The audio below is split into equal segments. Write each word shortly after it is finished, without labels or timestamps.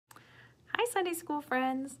Hi, Sunday school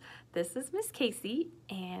friends. This is Miss Casey,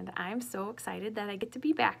 and I'm so excited that I get to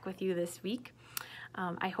be back with you this week.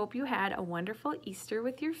 I hope you had a wonderful Easter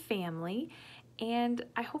with your family, and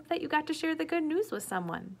I hope that you got to share the good news with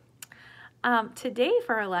someone. Today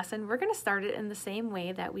for our lesson, we're going to start it in the same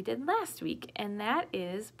way that we did last week, and that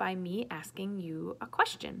is by me asking you a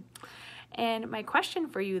question. And my question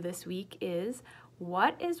for you this week is,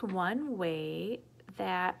 what is one way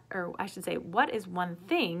that, or I should say, what is one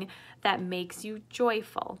thing that makes you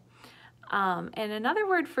joyful? And another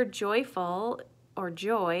word for joyful or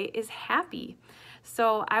joy is happy.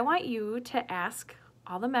 So I want you to ask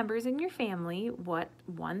all the members in your family what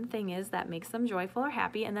one thing is that makes them joyful or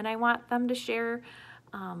happy, and then I want them to share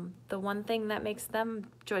the one thing that makes them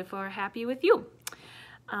joyful or happy with you.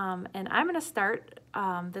 And I'm going to start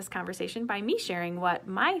this conversation by me sharing what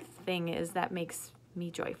my thing is that makes me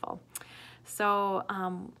joyful. So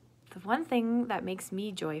the one thing that makes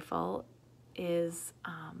me joyful is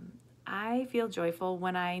I feel joyful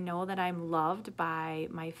when I know that I'm loved by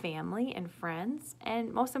my family and friends,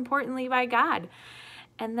 and most importantly by God.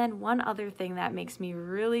 And then one other thing that makes me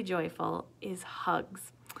really joyful is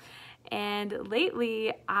hugs. And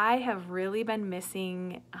lately, I have really been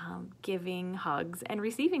missing giving hugs and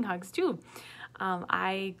receiving hugs too.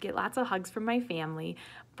 I get lots of hugs from my family,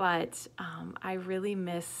 but I really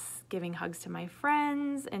miss giving hugs to my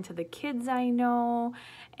friends and to the kids I know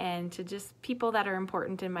and to just people that are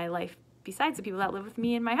important in my life besides the people that live with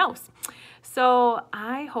me in my house. So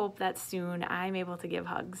I hope that soon I'm able to give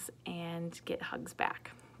hugs and get hugs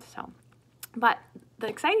back. But the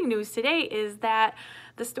exciting news today is that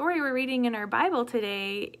the story we're reading in our Bible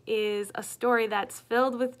today is a story that's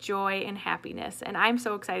filled with joy and happiness, and I'm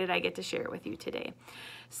so excited I get to share it with you today.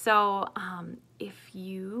 So if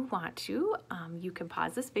you want to, you can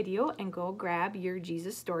pause this video and go grab your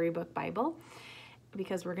Jesus Storybook Bible,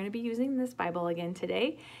 because we're going to be using this Bible again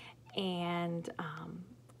today. And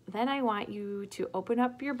then I want you to open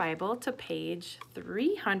up your Bible to page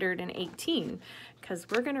 318, because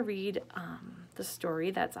we're going to read the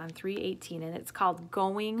story that's on 318, and it's called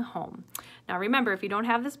Going Home. Now remember, if you don't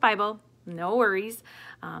have this Bible, no worries.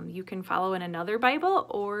 You can follow in another Bible,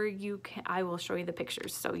 or I will show you the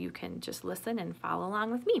pictures, so you can just listen and follow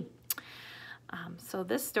along with me. So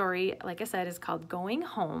this story, like I said, is called Going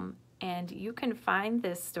Home, and you can find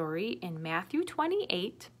this story in Matthew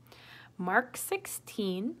 28, Mark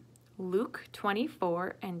 16, Luke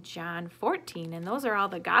 24, and John 14, and those are all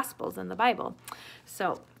the Gospels in the Bible.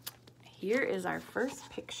 So here is our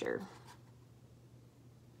first picture,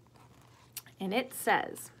 and it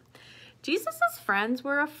says, Jesus' friends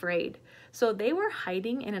were afraid, so they were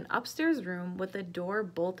hiding in an upstairs room with the door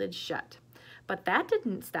bolted shut. But that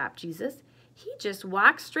didn't stop Jesus. He just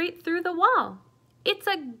walked straight through the wall. "It's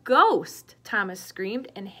a ghost!" Thomas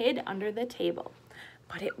screamed and hid under the table.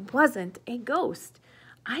 But it wasn't a ghost.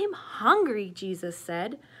 "I'm hungry," Jesus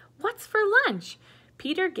said. "What's for lunch?"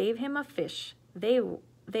 Peter gave him a fish. They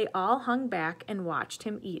all hung back and watched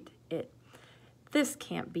him eat it. This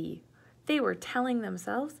can't be. They were telling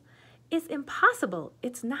themselves. It's impossible.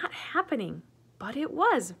 It's not happening. But it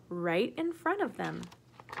was right in front of them.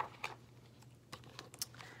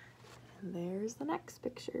 And there's the next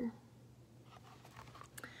picture.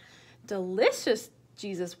 "Delicious!"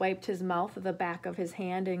 Jesus wiped his mouth with the back of his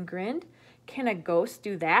hand and grinned. "Can a ghost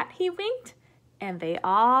do that?" he winked. And they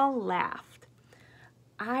all laughed.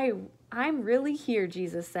 I'm really here,"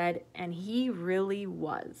 Jesus said, and he really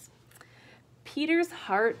was. Peter's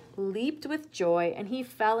heart leaped with joy, and he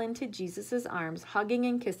fell into Jesus' arms, hugging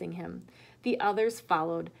and kissing him. The others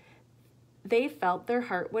followed. They felt their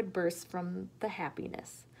heart would burst from the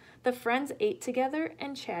happiness. The friends ate together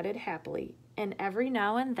and chatted happily, and every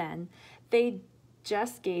now and then they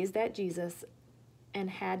just gazed at Jesus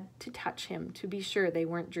and had to touch him to be sure they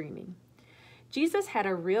weren't dreaming. Jesus had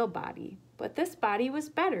a real body, but this body was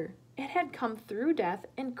better. It had come through death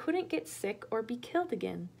and couldn't get sick or be killed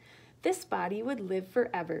again. This body would live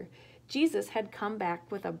forever. Jesus had come back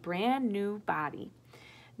with a brand new body.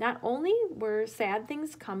 Not only were sad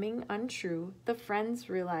things coming untrue, the friends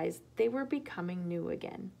realized they were becoming new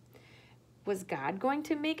again. Was God going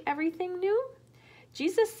to make everything new?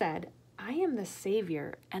 Jesus said, "I am the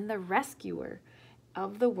Savior and the rescuer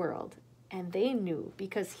of the world." And they knew,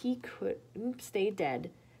 because he couldn't stay dead,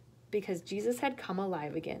 because Jesus had come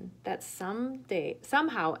alive again, that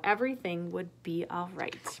somehow everything would be all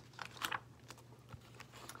right.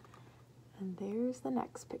 And there's the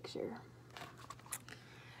next picture.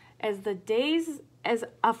 As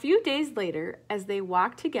a few days later, as they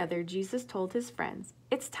walked together, Jesus told his friends,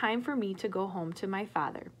 "It's time for me to go home to my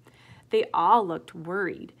Father." They all looked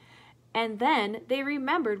worried. And then they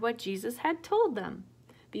remembered what Jesus had told them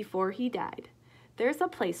before he died. "There's a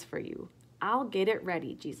place for you. I'll get it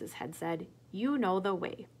ready," Jesus had said. "You know the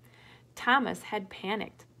way." Thomas had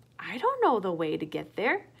panicked. "I don't know the way to get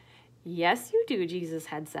there." "Yes, you do," Jesus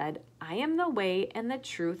had said. "I am the way and the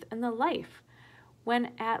truth and the life."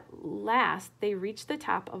 When at last they reached the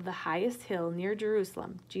top of the highest hill near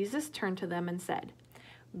Jerusalem, Jesus turned to them and said,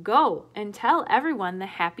 "Go and tell everyone the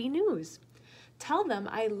happy news. Tell them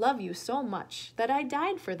I love you so much that I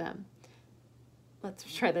died for them." Let's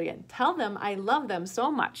try that again. Tell them I love them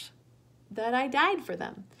so much that I died for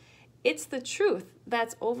them. It's the truth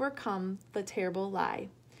that's overcome the terrible lie.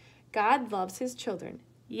 God loves his children.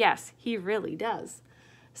 Yes, he really does.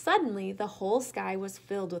 Suddenly, the whole sky was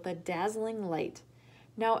filled with a dazzling light.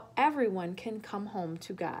 "Now everyone can come home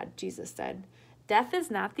to God," Jesus said. "Death is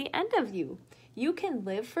not the end of you. You can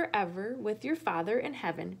live forever with your Father in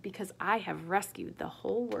heaven because I have rescued the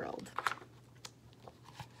whole world."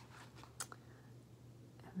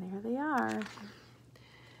 And there they are.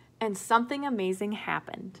 And something amazing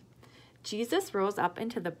happened. Jesus rose up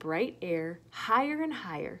into the bright air, higher and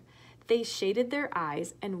higher. They shaded their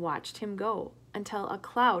eyes and watched him go until a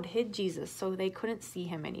cloud hid Jesus so they couldn't see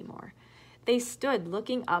him anymore. They stood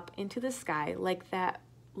looking up into the sky like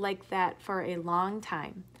that for a long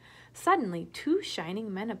time. Suddenly, two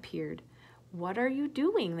shining men appeared. "What are you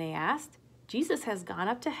doing?" they asked. "Jesus has gone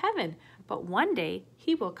up to heaven, but one day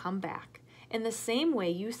he will come back, in the same way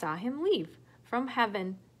you saw him leave, from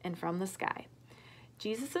heaven and from the sky."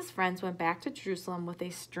 Jesus' friends went back to Jerusalem with a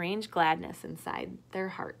strange gladness inside their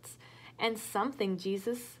hearts, and something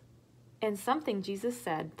Jesus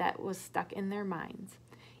said that was stuck in their minds.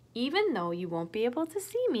 "Even though you won't be able to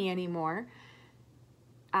see me anymore,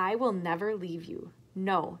 I will never leave you.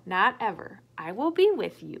 No, not ever. I will be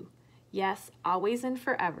with you. Yes, always and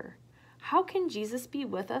forever." How can Jesus be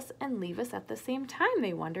with us and leave us at the same time,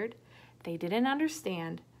 they wondered. They didn't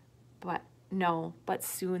understand, but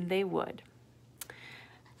soon they would.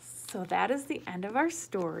 So that is the end of our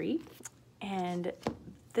story. And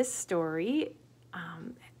this story,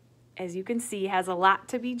 as you can see, has a lot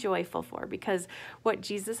to be joyful for because what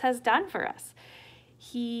Jesus has done for us.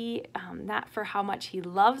 He, not for how much he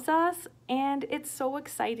loves us, and it's so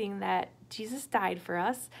exciting that Jesus died for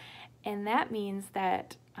us, and that means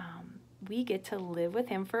that we get to live with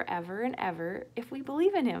him forever and ever if we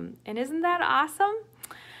believe in him. And isn't that awesome?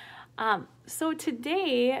 So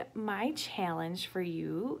today, my challenge for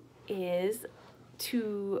you is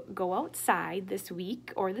to go outside this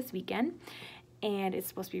week or this weekend, and it's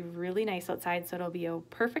supposed to be really nice outside, so it'll be a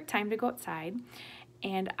perfect time to go outside.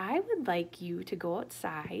 And I would like you to go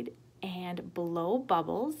outside and blow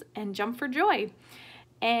bubbles and jump for joy.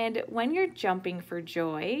 And when you're jumping for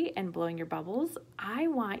joy and blowing your bubbles, I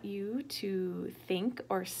want you to think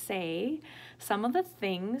or say some of the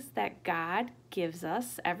things that God gives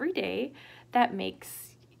us every day that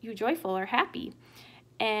makes you joyful or happy.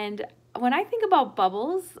 And when I think about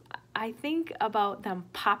bubbles, I think about them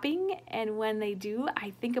popping, and when they do,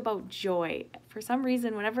 I think about joy. For some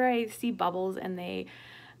reason, whenever I see bubbles and they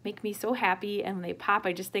make me so happy and when they pop,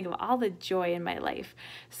 I just think of all the joy in my life.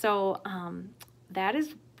 So that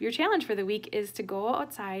is your challenge for the week, is to go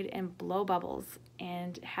outside and blow bubbles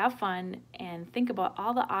and have fun and think about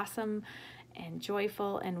all the awesome and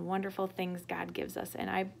joyful and wonderful things God gives us.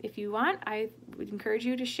 And if you want, I would encourage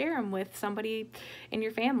you to share them with somebody in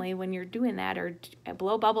your family when you're doing that, or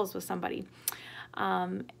blow bubbles with somebody.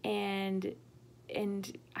 And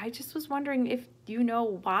I just was wondering if you know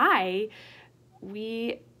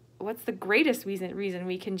what's the greatest reason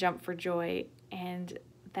we can jump for joy, and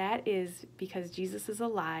that is because Jesus is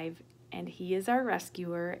alive and he is our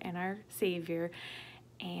rescuer and our savior,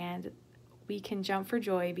 and we can jump for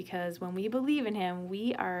joy because when we believe in him,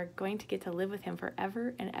 we are going to get to live with him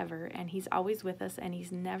forever and ever, and he's always with us and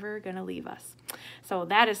he's never going to leave us. So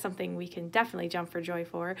that is something we can definitely jump for joy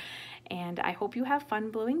for, and I hope you have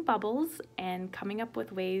fun blowing bubbles and coming up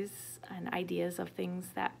with ways and ideas of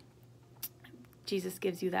things that Jesus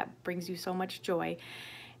gives you that brings you so much joy.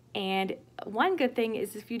 And one good thing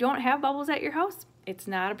is, if you don't have bubbles at your house, it's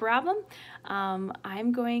not a problem.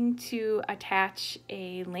 I'm going to attach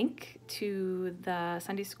a link to the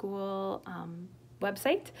Sunday school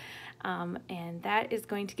website, and that is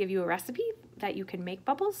going to give you a recipe that you can make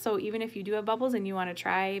bubbles. So even if you do have bubbles and you want to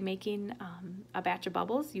try making a batch of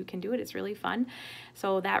bubbles, you can do it. It's really fun.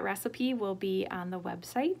 So that recipe will be on the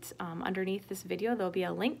website. Underneath this video, there'll be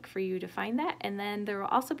a link for you to find that. And then there will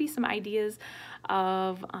also be some ideas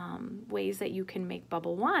of ways that you can make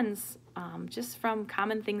bubble wands just from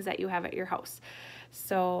common things that you have at your house.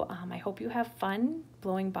 So I hope you have fun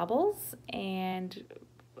blowing bubbles, and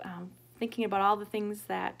thinking about all the things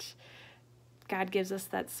that God gives us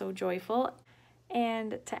that's so joyful.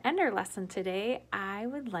 And to end our lesson today, I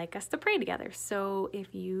would like us to pray together. So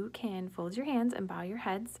if you can fold your hands and bow your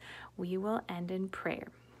heads, we will end in prayer.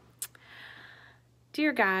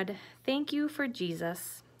 Dear God, thank you for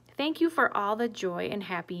Jesus. Thank you for all the joy and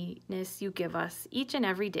happiness you give us each and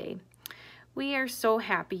every day. We are so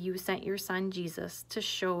happy you sent your son Jesus to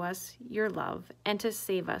show us your love and to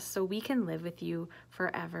save us so we can live with you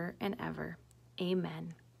forever and ever.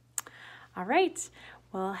 Amen. All right.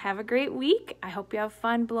 Well, have a great week. I hope you have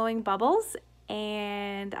fun blowing bubbles,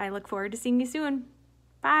 and I look forward to seeing you soon.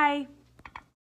 Bye.